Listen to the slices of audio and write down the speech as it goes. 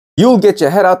You'll get your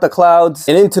head out the clouds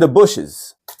and into the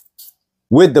bushes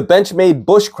with the Benchmade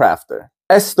Bushcrafter.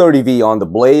 S30V on the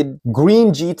blade,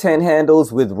 green G10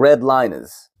 handles with red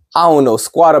liners. I don't know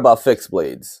squat about fixed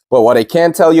blades, but what I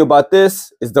can tell you about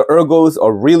this is the ergos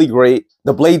are really great.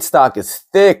 The blade stock is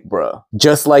thick, bruh,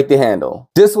 just like the handle.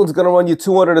 This one's gonna run you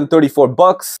 234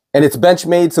 bucks, and it's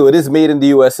Benchmade, so it is made in the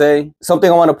USA.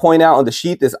 Something I want to point out on the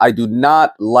sheath is I do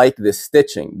not like this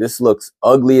stitching. This looks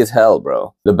ugly as hell,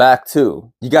 bro. The back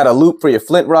too. You got a loop for your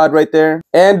flint rod right there,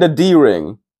 and the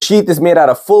D-ring. Sheath is made out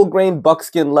of full grain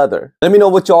buckskin leather. Let me know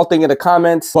what y'all think in the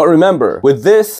comments. But remember, with this,